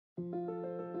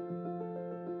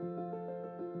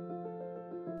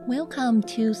Welcome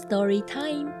to Story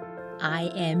Time. I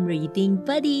am Reading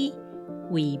Buddy.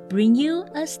 We bring you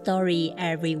a story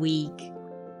every week.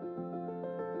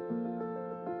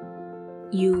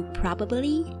 You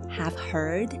probably have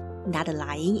heard that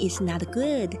lying is not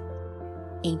good.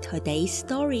 In today's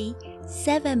story,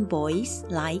 7 boys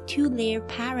lie to their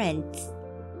parents.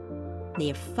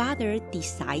 Their father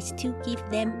decides to give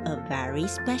them a very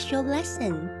special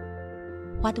lesson.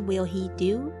 What will he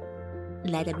do?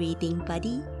 Let Reading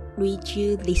Buddy read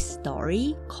you this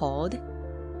story called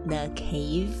The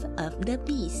Cave of the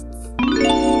Beasts.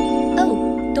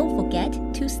 Oh, don't forget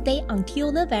to stay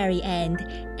until the very end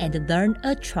and learn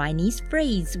a Chinese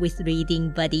phrase with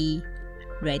Reading Buddy.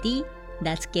 Ready?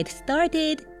 Let's get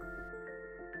started.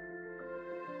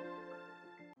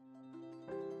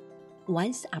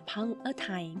 Once upon a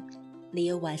time,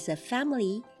 there was a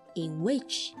family in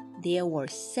which there were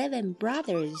 7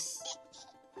 brothers.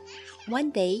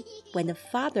 One day, when the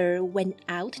father went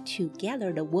out to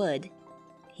gather the wood,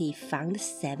 he found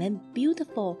 7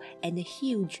 beautiful and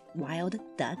huge wild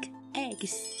duck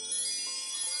eggs.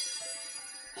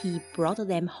 He brought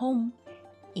them home,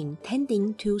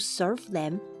 intending to serve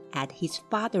them at his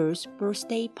father's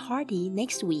birthday party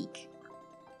next week.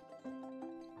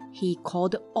 He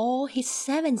called all his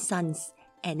 7 sons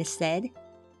and said,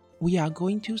 "We are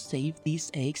going to save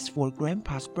these eggs for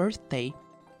Grandpa's birthday.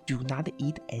 Do not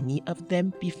eat any of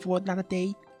them before that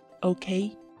day,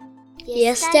 okay?"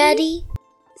 "Yes, Daddy,"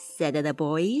 said the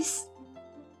boys.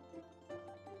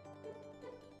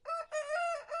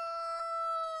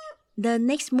 The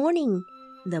next morning,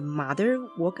 the mother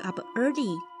woke up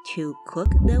early to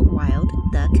cook the wild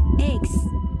duck eggs.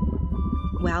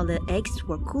 While the eggs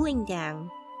were cooling down,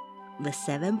 the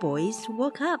 7 boys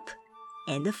woke up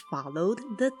and followed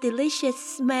the delicious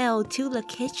smell to the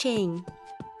kitchen.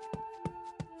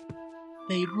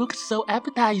 "They look so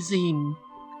appetizing,"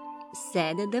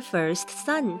 said the first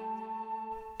son.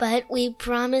 "But we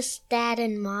promised Dad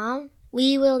and Mom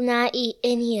we will not eat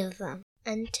any of them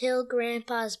until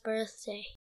Grandpa's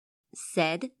birthday,"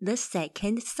 said the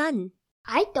second son.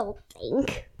 "I don't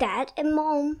think Dad and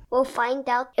Mom will find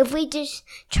out if we just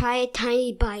try a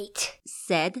tiny bite,"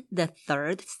 said the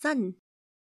third son.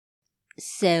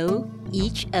 So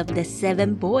each of the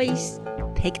 7 boys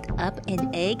picked up an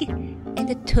egg and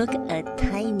took a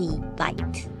tiny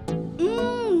bite.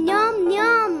 Yum,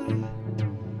 yum.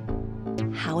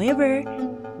 However,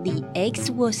 the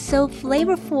eggs were so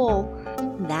flavorful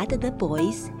that the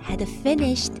boys had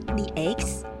finished the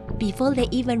eggs before they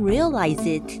even realized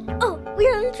it. "Oh,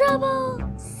 we're in trouble,"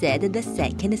 said the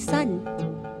second son.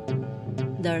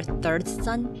 The third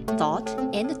son thought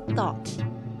and thought,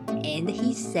 and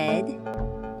he said,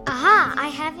 "Aha, I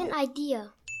have an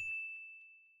idea."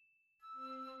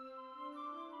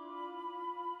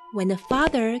 When the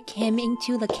father came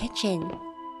into the kitchen,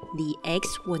 the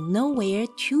eggs were nowhere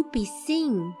to be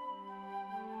seen.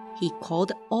 He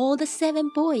called all the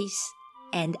 7 boys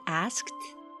and asked,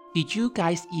 "Did you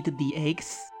guys eat the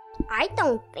eggs?" "I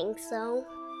don't think so,"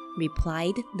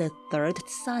 replied the third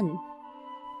son.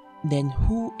 "Then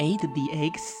who ate the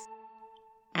eggs?"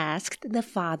 asked the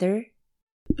father.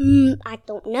 I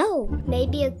don't know.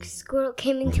 Maybe a squirrel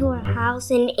came into our house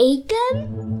and ate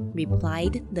them?"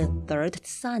 replied the third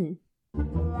son.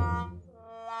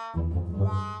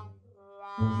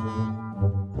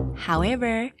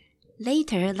 However,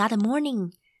 later that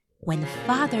morning, when the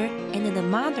father and the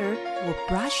mother were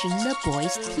brushing the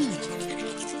boys' teeth,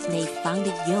 they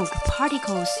found yolk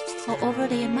particles all over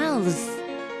their mouths.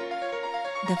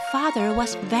 The father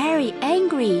was very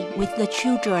angry with the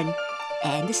children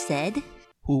and said,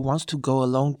 "Who wants to go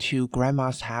along to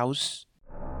Grandma's house?"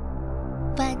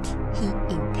 But he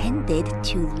intended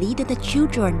to lead the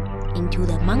children into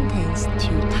the mountains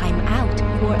to time out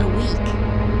for a week.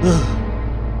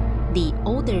 The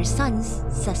older sons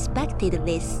suspected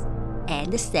this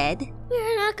and said,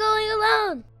 "We're not going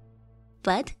alone."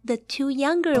 But the 2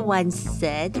 younger ones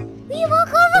said, "We will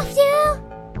go with you."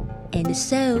 And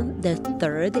so the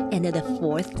third and the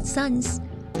fourth sons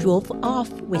drove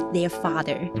off with their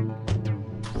father.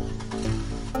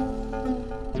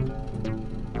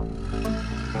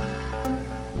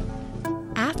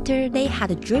 After they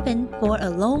had driven for a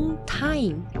long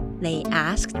time, they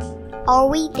asked, "Are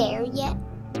we there yet?"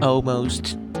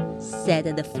 "Almost," said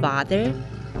the father.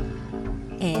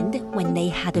 And when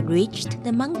they had reached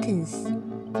the mountains,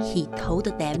 he told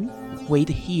them, "Wait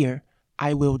here.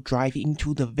 I will drive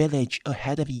into the village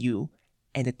ahead of you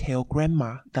and tell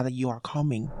Grandma that you are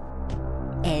coming."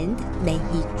 And then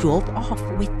he drove off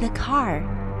with the car.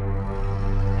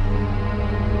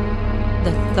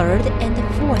 The third and the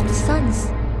fourth sons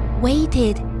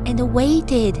waited and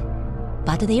waited,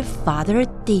 but their father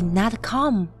did not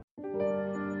come.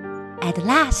 At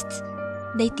last,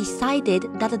 they decided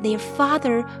that their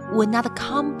father would not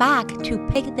come back to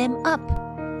pick them up,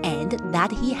 and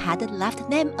that he had left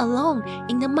them alone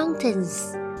in the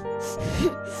mountains.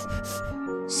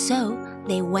 So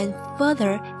they went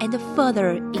further and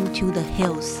further into the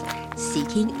hills,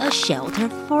 seeking a shelter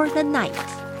for the night.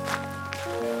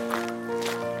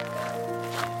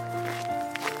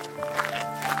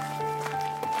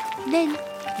 Then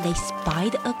they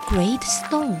spied a great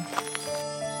stone.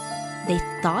 They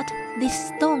thought this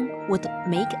stone would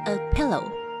make a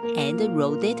pillow and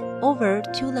rolled it over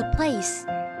to the place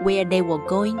where they were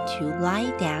going to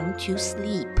lie down to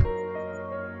sleep.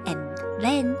 And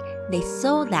then they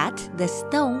saw that the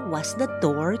stone was the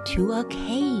door to a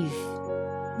cave.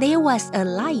 There was a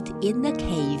light in the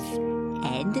cave,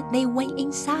 and they went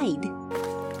inside.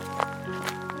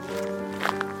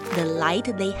 The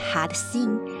light they had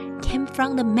seen came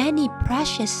from the many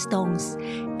precious stones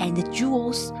and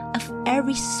jewels of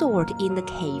every sort in the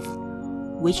cave,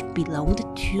 which belonged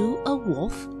to a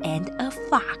wolf and a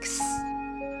fox.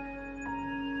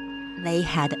 They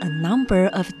had a number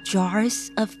of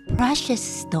jars of precious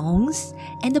stones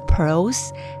and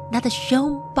pearls that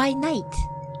shone by night.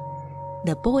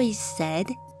 The boys said,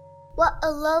 "What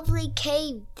a lovely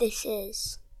cave this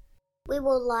is. We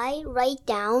will lie right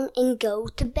down and go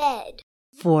to bed."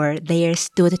 For there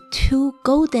stood 2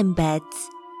 golden beds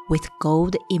with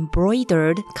gold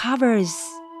embroidered covers.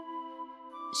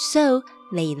 So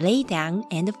they lay down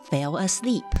and fell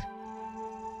asleep.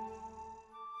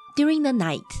 During the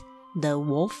night, the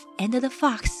wolf and the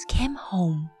fox came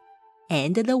home,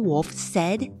 and the wolf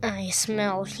said, "I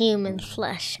smell human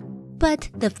flesh." But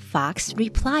the fox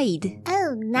replied,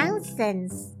 "Oh,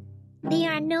 nonsense! There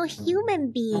are no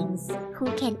human beings who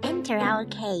can enter our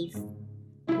cave.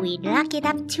 We lock it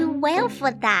up too well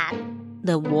for that."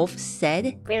 The wolf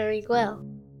said, "Very well.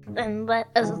 Then let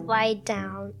us lie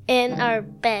down in our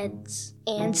beds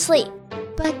and sleep."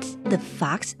 But the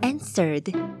fox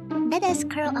answered, "Let us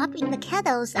curl up in the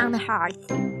kettles on the hearth.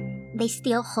 They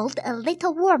still hold a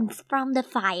little warmth from the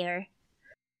fire."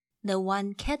 The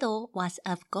one kettle was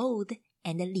of gold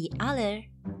and the other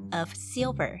of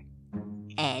silver,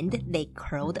 and they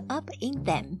curled up in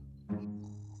them.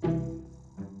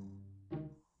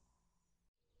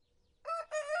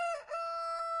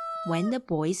 When the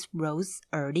boys rose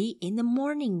early in the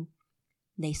morning,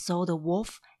 they saw the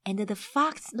wolf and the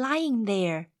fox lying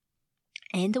there,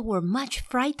 and were much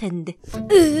frightened.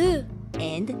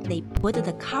 And they put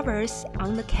the covers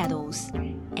on the kettles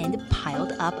and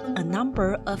piled up a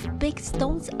number of big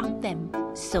stones on them,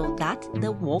 so that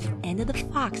the wolf and the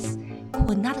fox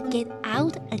could not get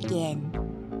out again.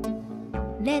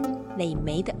 Then they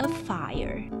made a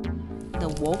fire. The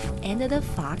wolf and the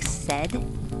fox said,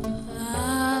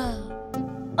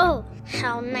 "Oh,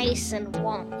 how nice and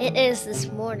warm it is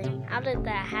this morning. How did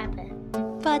that happen?"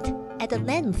 But at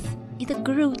length it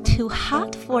grew too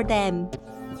hot for them.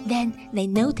 Then they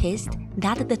noticed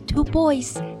that the 2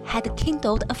 boys had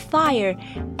kindled a fire,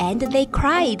 and they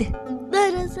cried,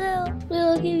 "Let us out. We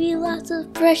will give you lots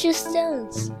of precious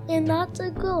stones and lots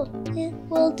of gold. It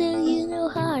will do you no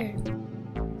harm."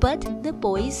 But the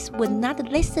boys would not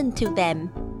listen to them,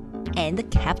 and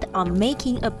kept on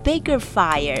making a bigger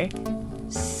fire.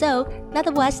 So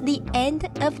that was the end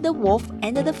of the wolf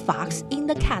and the fox in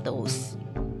the kettles.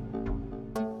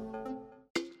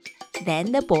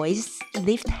 Then the boys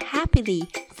lived happily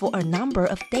for a number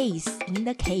of days in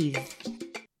the cave.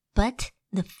 But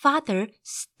the father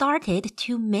started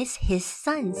to miss his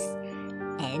sons,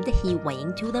 and he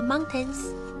went to the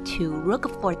mountains to look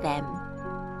for them.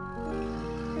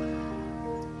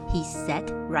 He sat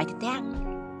right down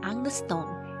on the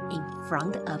stone in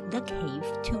front of the cave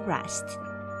to rest,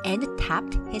 and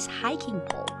tapped his hiking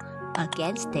pole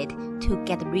against it to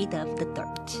get rid of the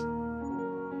dirt.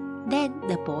 Then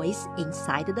the boys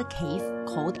inside the cave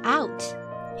called out,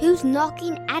 "Who's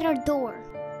knocking at our door?"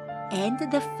 And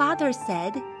the father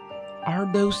said, Are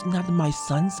those not my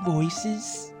sons'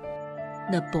 voices?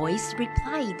 The boys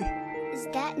replied, "Is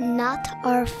that not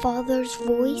our father's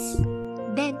voice?"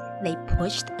 Then they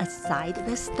pushed aside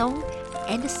the stone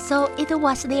and saw it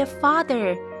was their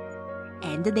father.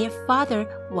 And their father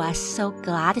was so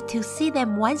glad to see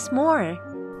them once more.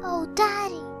 "Oh,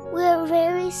 Daddy, we're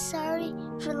very sorry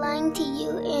for lying to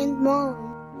you and Mom."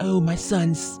 Oh, my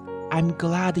sons, I'm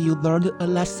glad you learned a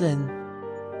lesson.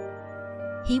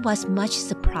 He was much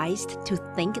surprised to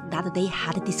think that they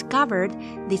had discovered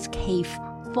this cave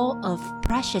full of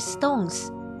precious stones,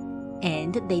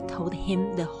 and they told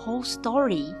him the whole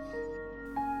story.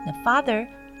 The father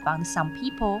found some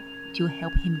people to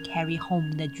help him carry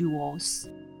home the jewels.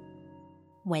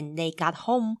 When they got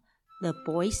home, the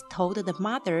boys told the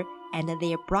mother and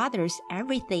their brothers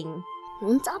everything.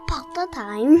 Once upon a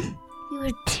time, there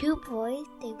were 2 boys.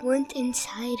 They went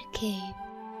inside a cave.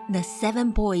 The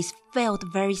 7 boys felt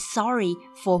very sorry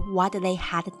for what they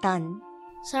had done.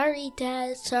 Sorry,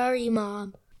 Dad. Sorry,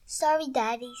 Mom. Sorry,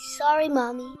 Daddy. Sorry,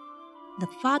 Mommy. The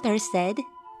father said,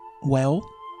 Well,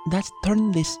 let's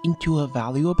turn this into a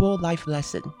valuable life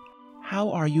lesson. How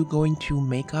are you going to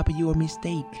make up your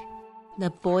mistake?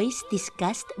 The boys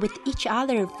discussed with each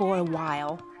other for a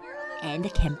while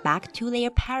and came back to their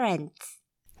parents.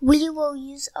 We will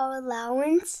use our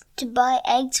allowance to buy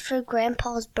eggs for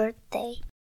Grandpa's birthday,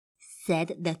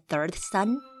 said the 3rd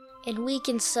son. And we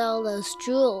can sell those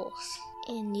jewels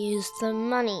and use the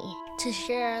money to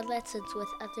share our lessons with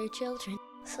other children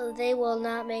so they will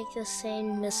not make the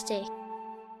same mistake,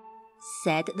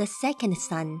 said the 2nd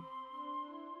son.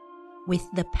 With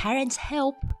the parents'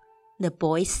 help, the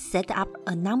boys set up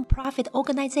a non-profit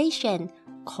organization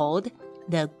called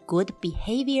the Good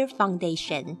Behavior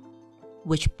Foundation,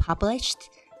 which published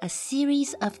a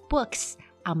series of books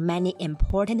on many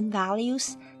important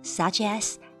values such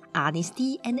as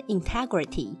honesty and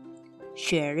integrity,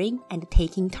 sharing and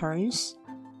taking turns,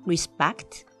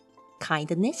 respect,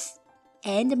 kindness,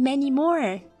 and many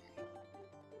more.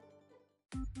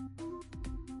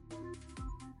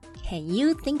 Can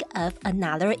you think of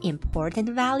another important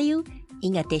value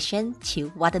in addition to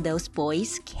what those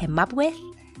boys came up with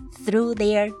through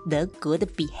The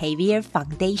Good Behavior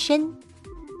Foundation?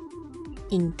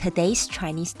 In today's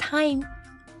Chinese time,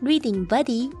 Reading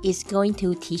Buddy is going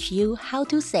to teach you how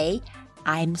to say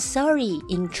I'm sorry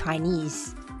in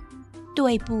Chinese.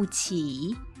 对不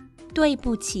起,对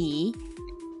不起.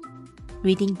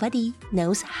 Reading Buddy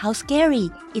knows how scary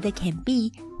it can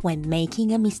be when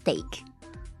making a mistake.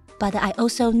 But I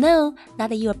also know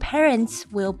that your parents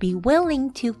will be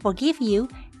willing to forgive you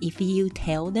if you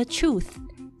tell the truth.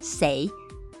 Say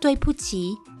对不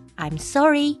起, I'm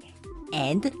sorry,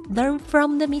 and learn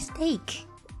from the mistake.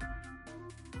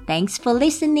 Thanks for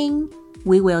listening.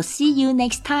 We will see you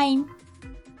next time.